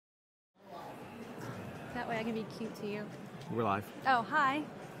That way I can be cute to you. We're live. Oh, hi.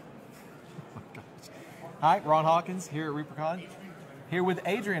 Hi, Ron Hawkins here at reapercon. Here with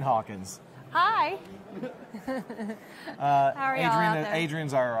Adrienne Hawkins. Hi. How are y'all out there?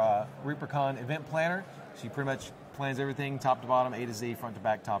 Adrienne's our reapercon event planner. She pretty much plans everything top to bottom, A to Z, front to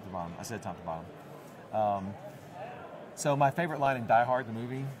back, top to bottom. I said top to bottom. So my favorite line in Die Hard, the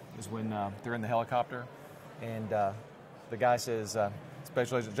movie, is when they're in the helicopter and the guy says,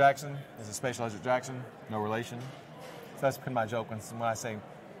 Special Agent Jackson, this is Special Agent Jackson, no relation. So that's kind of my joke when I say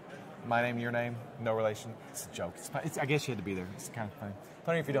my name, your name, no relation. It's a joke. I guess you had to be there. It's kind of funny.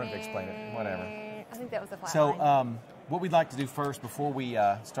 Funny if you don't have to explain it. Whatever. I think that was a flat So line. what we'd like to do first, before we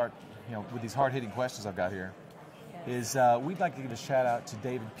start, with these hard-hitting questions I've got here, is we'd like to give a shout-out to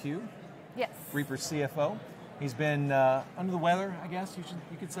David Pugh, Yes. Reaper's CFO. He's been under the weather, I guess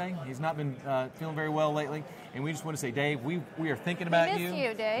you could say. He's not been feeling very well lately. And we just want to say, Dave, we are thinking about you. We miss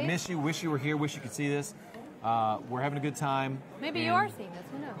you, Dave. Miss you. Wish you were here. Wish you could see this. We're having a good time. Maybe you are seeing this.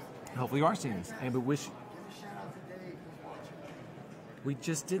 Who knows? Hopefully you are seeing this. And but wish. We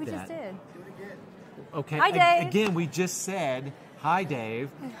just did that. We just did. Okay. Hi, Dave. Again, we just said, hi, Dave.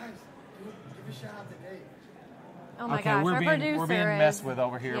 Give a shout out to Dave. Oh my Okay, gosh, we're our being producer messed with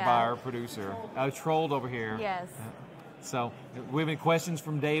over here yeah. by our producer. Trolled over here. Yes. So, we have any questions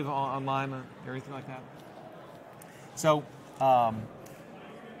from Dave online or anything like that? So,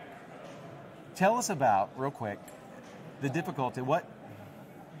 tell us about, real quick, the difficulty. What?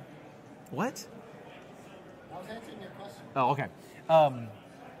 I was answering your question. Oh, okay.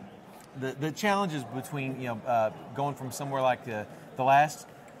 The challenges between going from somewhere like the last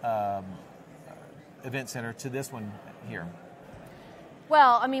event center to this one here.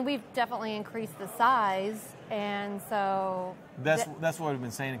 Well, I mean, we've definitely increased the size, and so That's what we've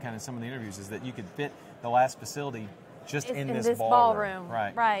been saying in kind of some of the interviews is that you could fit the last facility just in this ballroom.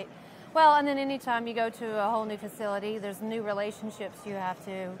 Right. Right. Well, and then anytime you go to a whole new facility, there's new relationships you have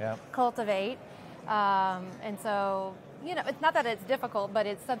to cultivate, and so it's not that it's difficult, but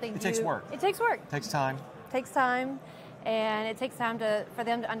it's something. It takes work. It takes work. Takes time. Takes time, and it takes time for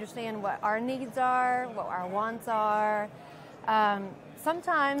them to understand what our needs are, what our wants are.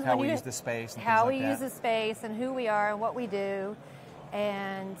 Sometimes how we use the space. And how things we like use that. the space and who we are and what we do,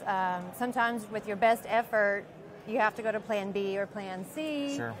 and sometimes with your best effort, you have to go to Plan B or Plan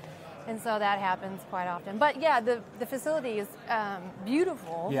C. Sure. And so that happens quite often. But yeah, the facility is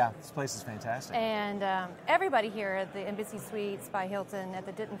beautiful. Yeah, this place is fantastic. And everybody here at the Embassy Suites by Hilton at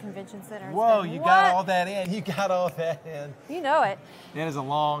the Denton Convention Center. Whoa, you got all that in. You got all that in. You know it. It is a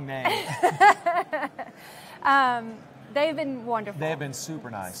long name. They've been wonderful. They have been super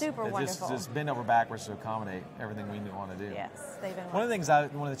nice. Super wonderful. Just bend over backwards to accommodate everything we want to do. Yes, they've been One of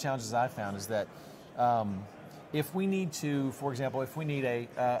the challenges I found is that if we need to, for example, if we need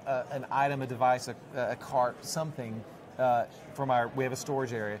an item, a device, a cart, something we have a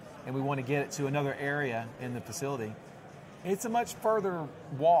storage area, and we want to get it to another area in the facility, it's a much further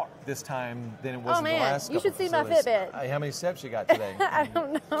walk this time than it was in the last couple you should see my facilities. Fitbit. How many steps you got today? I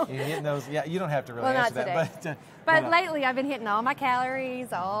don't know. You're hitting those? Yeah, you don't have to really Well, not answer that. today. But But lately, I've been hitting all my calories,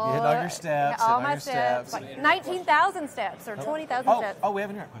 You're hitting all your steps, all hitting all my your steps, steps. like 19,000 steps or 20,000 steps. Oh, we have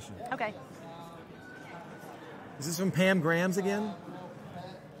another question. Okay. Is this from Pam Grams again? No,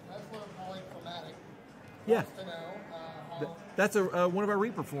 that's what my colleague Chromatic Yeah. wants to know. That's one of our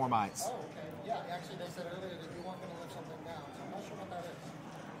Reaper formites. Oh, okay. Yeah, actually, they said earlier that you weren't going to lift something down, so I'm not sure what that is.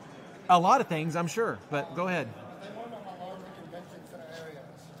 A lot of things, I'm sure, but go ahead. They want to know how large the convention center area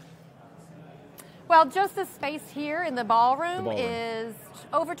is. Well, just the space here in the ballroom, The ballroom. is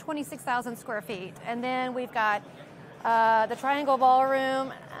over 26,000 square feet. And then we've got the Triangle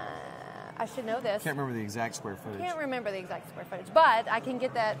Ballroom. I should know this. Can't remember the exact square footage. Can't remember the exact square footage, but I can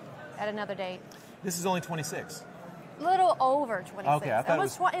get that at another date. This is only 26. A little over 26. Okay, I thought it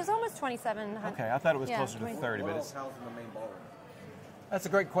was almost 2,700. Okay, I thought it was closer to 30, but it's... That's a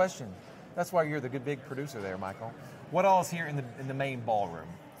great question. That's why you're the good big producer there, Michael. What all is here in the main ballroom?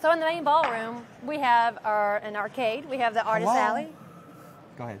 So in the main ballroom, we have an arcade. We have the Artist Hello? Alley.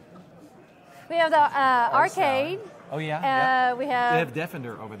 Go ahead. We have the arcade. Oh, yeah? Yep. We They have... have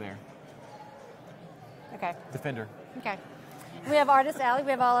Defender over there. Okay. Defender. Okay. We have Artist Alley.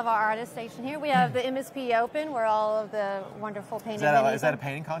 We have all of our artists stationed here. We have the MSP Open, where all of the wonderful painting. Is that a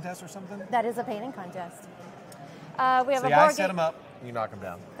painting contest or something? That is a painting contest. We have See, a I board set game. them up, you knock them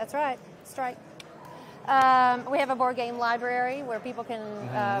down. That's right. Strike. We have a board game library where people can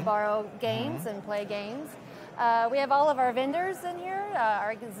borrow games and play games. We have all of our vendors in here,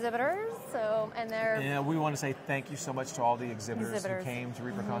 our exhibitors. So, and they're. Yeah, we want to say thank you so much to all the exhibitors who came to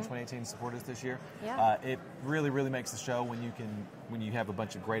reapercon 2018 to support us this year. Yeah. It really, really makes the show when you have a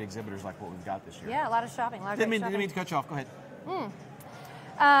bunch of great exhibitors like what we've got this year. Yeah, a lot of shopping. Didn't mean to cut you off. Go ahead.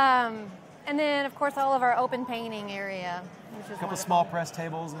 And then, of course, all of our open painting area, which is a couple wonderful. of small press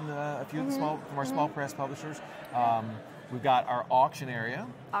tables and a few of the from our small press publishers. We've got our auction area.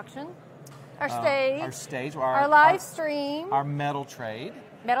 Auction. Our stage. Our live stream. Our metal trade.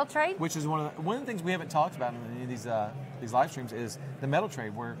 Metal trade. Which is one of the things we haven't talked about in any of these live streams is the metal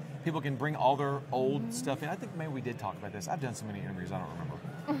trade, where people can bring all their old stuff in. I think maybe we did talk about this. I've done so many interviews, I don't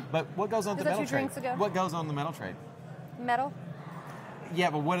remember. But what goes on the metal trade? What goes on the metal trade? Metal. Yeah,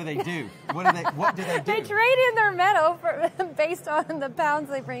 but what do they do? What do they do? They trade in their metal based on the pounds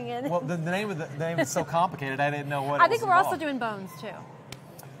they bring in. Well, the name is so complicated. I didn't know what. I think we're also doing bones too.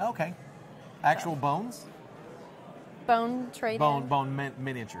 Okay, actual bones. Bone trading.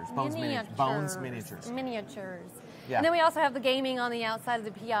 Miniatures. Bones miniatures. Miniatures. Yeah. And then we also have the gaming on the outside of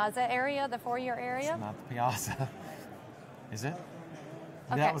the piazza area, the foyer area. It's not the piazza, is it?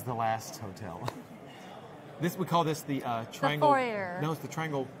 Okay. That was the last hotel. We call this the triangle. The foyer. No, it's the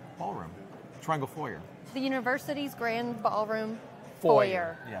triangle ballroom. Triangle foyer. The university's grand ballroom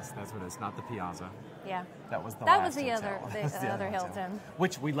foyer. Yes, that's what it is. Not the piazza. Yeah. That was the That last was the hotel. other other Hilton.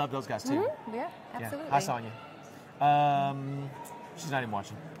 Which we love those guys too. Mm-hmm. Yeah, absolutely. Yeah. Hi, Sonia. She's not even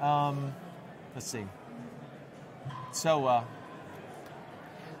watching. Let's see. So.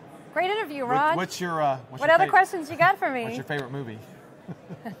 Great interview, Ron. What's your what other questions you got for me? What's your favorite movie?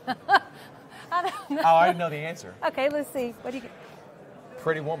 I don't know. Oh, I already know the answer. Okay, let's see. What do you get?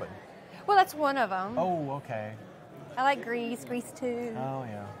 Pretty Woman. Well, that's one of them. Oh, okay. I like Grease 2. Oh,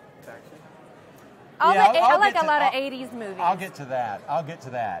 yeah. I like a lot of 80s movies. I'll get to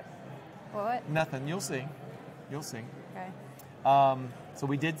that. What? Nothing. You'll see. Okay. So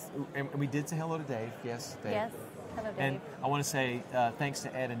we did say hello to Dave. Yes, Dave. Yes. Hello, Dave. And I want to say thanks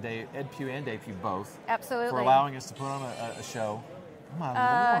to Ed Pugh and Dave Pugh both. Absolutely. For allowing us to put on a show. Oh,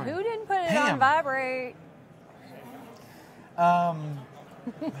 my Lord. Who didn't put it on vibrate?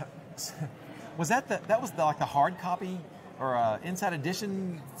 Was that was like the hard copy or inside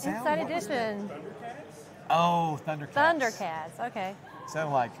edition sound? Inside edition. Oh, Thundercats. Thundercats. Okay.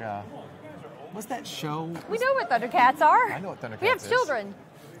 Sounded like what's that show? We know what Thundercats are. I know what Thundercats is. We have children.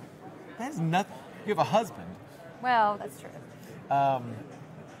 That is nothing. You have a husband. Well, that's true.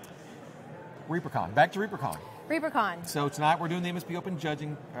 reapercon. Back to reapercon. reapercon. So tonight we're doing the MSP Open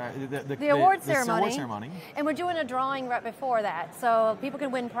judging, the award ceremony. Award ceremony. And we're doing a drawing right before that, so people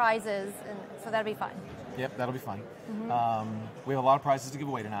can win prizes, and so that'll be fun. Yep, that'll be fun. Mm-hmm. We have a lot of prizes to give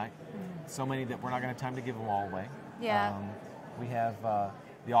away tonight. Mm-hmm. So many that we're not going to have time to give them all away. Yeah. We have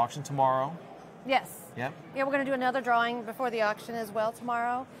the auction tomorrow. Yes. Yep. Yeah, we're going to do another drawing before the auction as well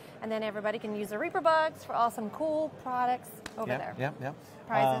tomorrow, and then everybody can use the Reaper Bucks for awesome, cool products over there. Yep.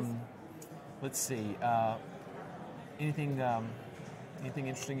 Prizes. Let's see. Anything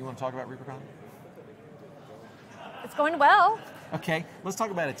interesting you want to talk about reapercon? It's going well. Okay, let's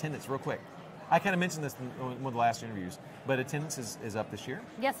talk about attendance real quick. I kind of mentioned this in one of the last interviews, but attendance is up this year.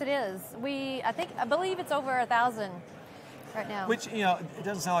 Yes, it is. I believe it's over 1,000 right now. Which, it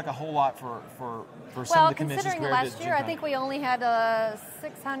doesn't sound like a whole lot for some of the conventions. Considering last year, I think we only had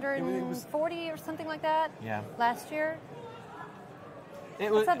 640 or something like that. Yeah. Last year.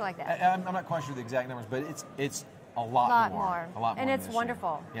 Something like that. I'm not quite sure the exact numbers, but it's a lot more. A lot more. And it's this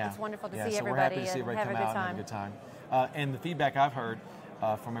wonderful. Year. Yeah. It's wonderful to see so everybody, we're happy to see everybody and come have out and have a good time. And the feedback I've heard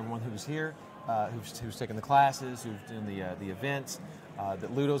from everyone who's here, who's taken the classes, who's doing the events,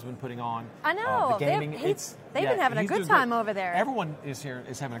 that Ludo's been putting on. I know. The gaming. They've been having a good time over there. Everyone is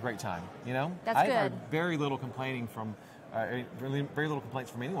having a great time. That's I've good. heard very little complaining from. Really, very little complaints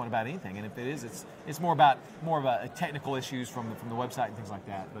from anyone about anything, and if it is, it's more about technical issues from the website and things like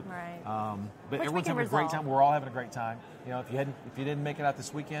that. But right. But everyone's having a great time. We're all having a great time. If you didn't make it out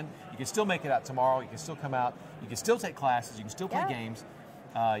this weekend, you can still make it out tomorrow. You can still come out. You can still take classes. You can still play games.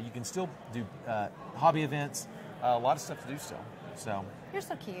 You can still do hobby events. A lot of stuff to do still. So you're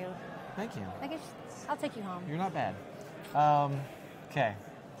so cute. Thank you. I'll take you home. You're not bad. Okay.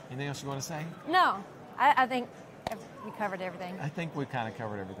 Anything else you want to say? No. I think we covered everything. I think we kind of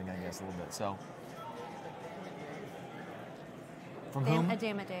covered everything, I guess, a little bit. So, from whom?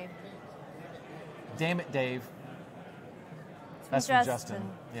 Damn it, Dave. Damn it, Dave. That's from Justin.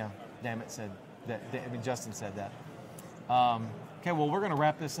 Yeah. Damn it said that. Justin said that. Okay, well, we're going to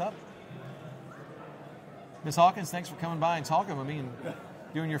wrap this up. Ms. Hawkins, thanks for coming by and talking with me and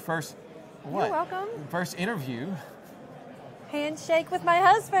doing your first. What? You're welcome. First interview. Handshake with my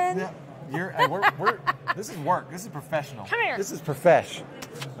husband. Yeah. This is work. This is professional. Come here. This is profesh.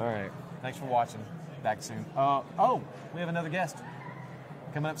 All right. Thanks for watching. Back soon. We have another guest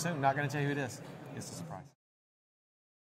coming up soon. Not going to tell you who it is. It's a surprise.